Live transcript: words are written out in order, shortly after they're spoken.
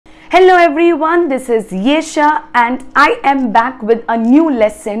Hello everyone, this is Yesha and I am back with a new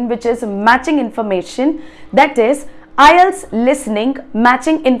lesson which is matching information, that is IELTS listening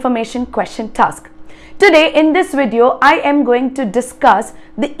matching information question task. Today in this video I am going to discuss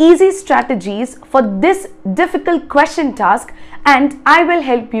the easy strategies for this difficult question task and I will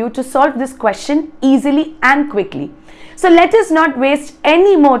help you to solve this question easily and quickly. So let us not waste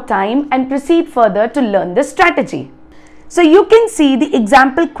any more time and proceed further to learn this strategy. So you can see the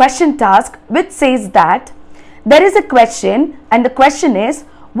example question task which says that there is a question and the question is,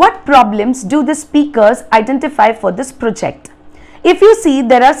 what problems do the speakers identify for this project? If you see,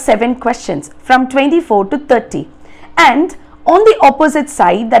 there are 7 questions from 24 to 30 and on the opposite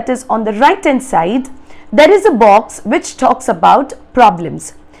side, that is on the right hand side, there is a box which talks about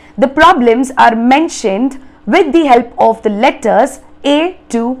problems. The problems are mentioned with the help of the letters A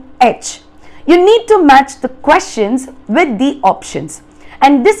to H. You need to match the questions with the options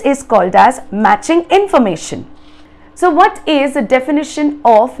and this is called as matching information. So what is the definition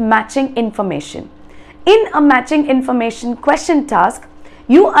of matching information? In a matching information question task,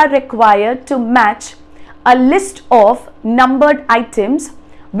 you are required to match a list of numbered items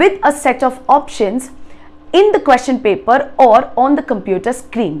with a set of options in the question paper or on the computer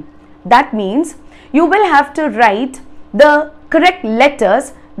screen. That means you will have to write the correct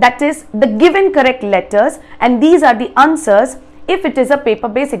letters, that is the given correct letters, and these are the answers if it is a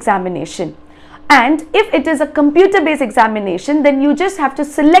paper-based examination. And if it is a computer-based examination, then you just have to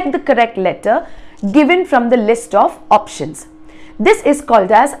select the correct letter given from the list of options. This is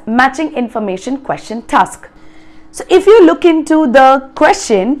called as matching information question task. So if you look into the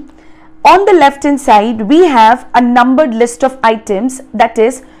question, on the left hand side we have a numbered list of items, that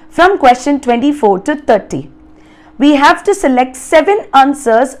is from question 24 to 30. We have to select 7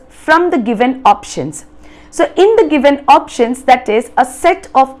 answers from the given options. So in the given options, that is a set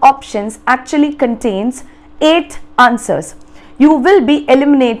of options actually contains 8 answers. You will be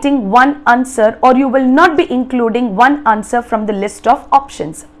eliminating one answer or you will not be including one answer from the list of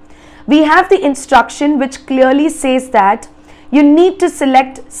options. We have the instruction which clearly says that you need to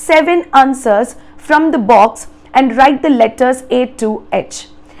select 7 answers from the box and write the letters A to H.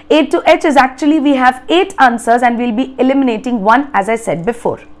 A to H is actually we have 8 answers and we'll be eliminating one, as I said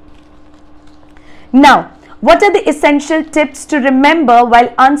before. Now, what are the essential tips to remember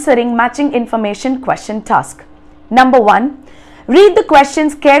while answering matching information question task? Number 1, read the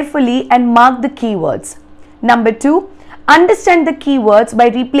questions carefully and mark the keywords. Number 2, understand the keywords by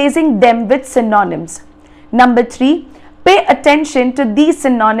replacing them with synonyms. Number 3, pay attention to these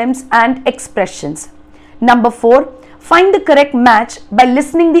synonyms and expressions. Number 4, find the correct match by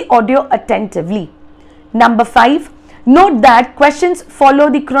listening the audio attentively. Number 5, note that questions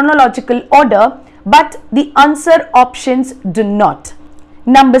follow the chronological order but the answer options do not.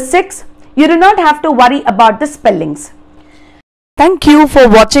 Number 6, you do not have to worry about the spellings. Thank you for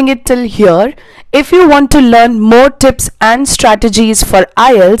watching it till here. If you want to learn more tips and strategies for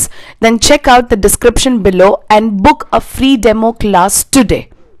IELTS, then check out the description below and book a free demo class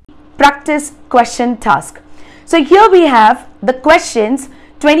today. Practice question task. So here we have the questions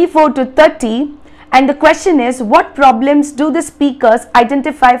 24 to 30 and the question is, what problems do the speakers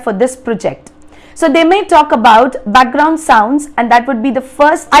identify for this project? So they may talk about background sounds and that would be the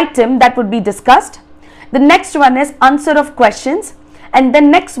first item that would be discussed. The next one is answer of questions and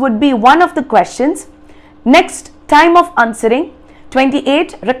then next would be one of the questions. Next, time of answering.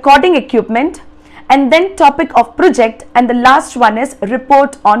 28, recording equipment, and then topic of project, and the last one is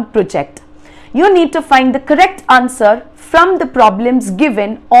report on project. You need to find the correct answer from the problems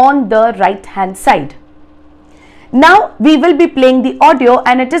given on the right hand side. Now we will be playing the audio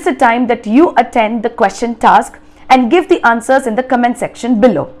and it is a time that you attend the question task and give the answers in the comment section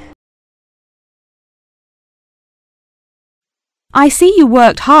below. I see you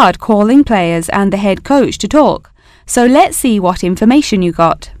worked hard calling players and the head coach to talk, so let's see what information you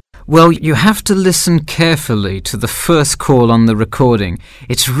got. Well, you have to listen carefully to the first call on the recording.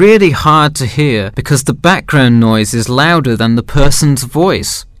 It's really hard to hear because the background noise is louder than the person's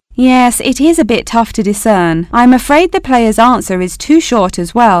voice. Yes, it is a bit tough to discern. I'm afraid the player's answer is too short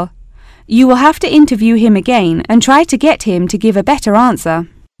as well. You will have to interview him again and try to get him to give a better answer.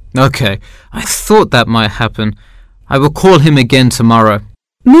 Okay, I thought that might happen. I will call him again tomorrow.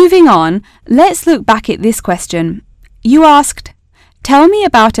 Moving on, let's look back at this question. You asked, tell me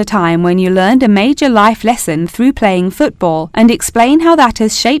about a time when you learned a major life lesson through playing football and explain how that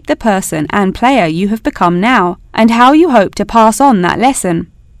has shaped the person and player you have become now and how you hope to pass on that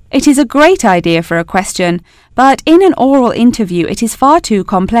lesson. It is a great idea for a question, but in an oral interview it is far too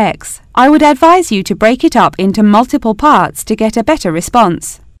complex. I would advise you to break it up into multiple parts to get a better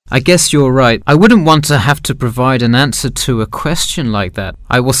response. I guess you're right. I wouldn't want to have to provide an answer to a question like that.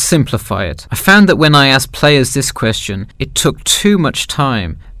 I will simplify it. I found that when I asked players this question, it took too much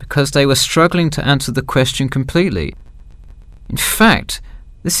time because they were struggling to answer the question completely. In fact,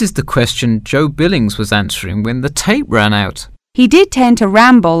 this is the question Joe Billings was answering when the tape ran out. He did tend to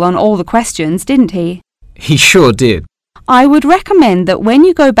ramble on all the questions, didn't he? He sure did. I would recommend that when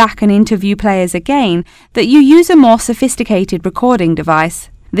you go back and interview players again, that you use a more sophisticated recording device.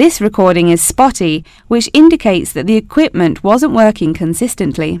 This recording is spotty, which indicates that the equipment wasn't working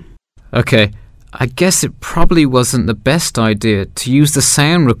consistently. Okay, I guess it probably wasn't the best idea to use the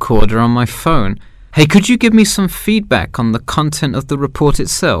sound recorder on my phone. Hey, could you give me some feedback on the content of the report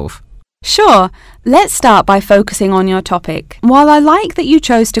itself? Sure, let's start by focusing on your topic. While I like that you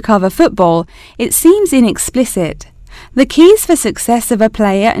chose to cover football, it seems inexplicit. The keys for success of a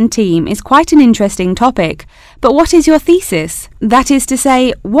player and team is quite an interesting topic, but what is your thesis? That is to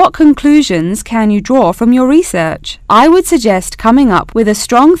say, what conclusions can you draw from your research? I would suggest coming up with a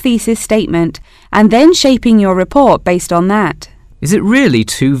strong thesis statement and then shaping your report based on that. Is it really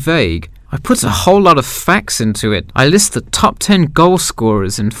too vague? I put a whole lot of facts into it. I list the top 10 goal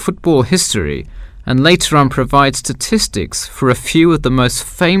scorers in football history and later on provide statistics for a few of the most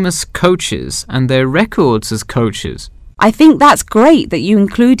famous coaches and their records as coaches. I think that's great that you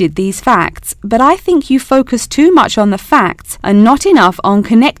included these facts, but I think you focus too much on the facts and not enough on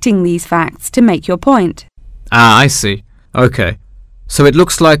connecting these facts to make your point. Ah, I see. Okay. So it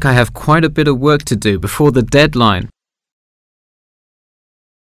looks like I have quite a bit of work to do before the deadline.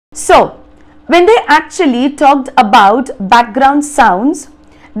 So, when they actually talked about background sounds,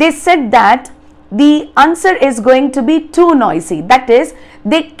 they said that the answer is going to be too noisy. That is,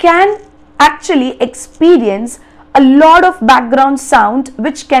 they can actually experience a lot of background sound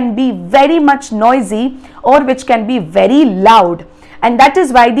which can be very much noisy or which can be very loud, and that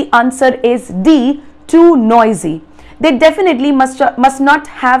is why the answer is D, too noisy. They definitely must not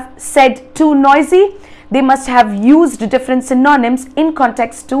have said too noisy. They must have used different synonyms in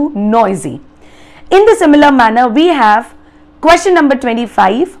context to noisy. In the similar manner, we have question number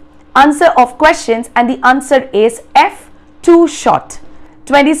 25, answer of questions, and the answer is F, too short.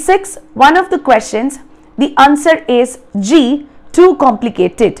 26, one of the questions, the answer is G, too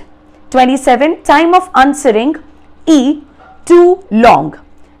complicated. 27, time of answering, E, too long.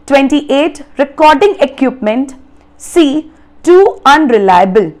 28, recording equipment, C, too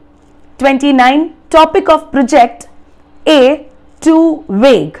unreliable. 29, topic of project, A, too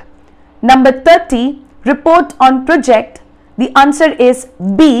vague. Number 30, report on project, the answer is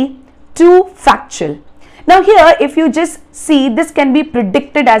B, too factual. Now here, if you just see, this can be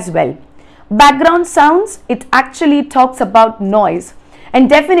predicted as well. Background sounds, it actually talks about noise, and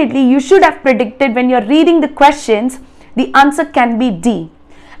definitely you should have predicted when you're reading the questions, the answer can be D.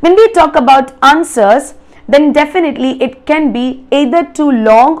 When we talk about answers, then definitely it can be either too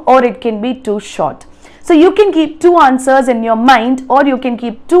long or it can be too short. So you can keep two answers in your mind or you can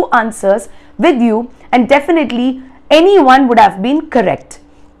keep two answers with you, and definitely anyone would have been correct.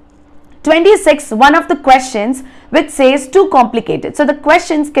 26, one of the questions which says too complicated. So the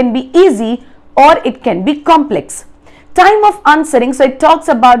questions can be easy or it can be complex. Time of answering, so it talks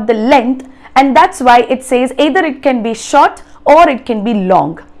about the length, and that's why it says either it can be short or it can be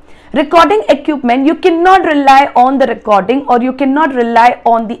long. Recording equipment, you cannot rely on the recording or you cannot rely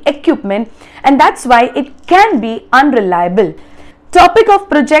on the equipment, and that's why it can be unreliable. Topic of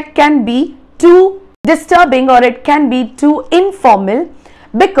project can be too disturbing or it can be too informal,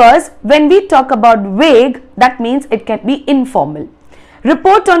 because when we talk about vague, that means it can be informal.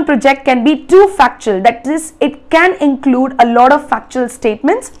 Report on project can be too factual, that is, it can include a lot of factual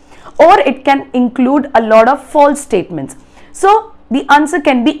statements or it can include a lot of false statements. So the answer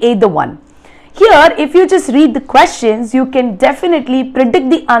can be either one. Here, if you just read the questions, you can definitely predict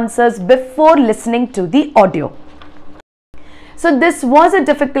the answers before listening to the audio. So this was a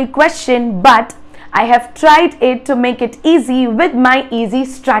difficult question, but I have tried it to make it easy with my easy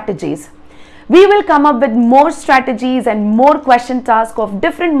strategies. We will come up with more strategies and more question tasks of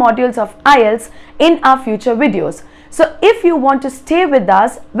different modules of IELTS in our future videos. So if you want to stay with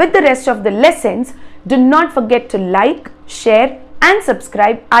us with the rest of the lessons, do not forget to like, share and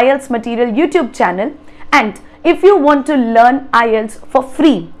subscribe IELTS Material YouTube channel. And if you want to learn IELTS for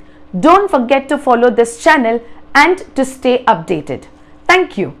free, don't forget to follow this channel and to stay updated.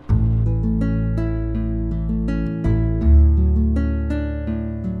 Thank you.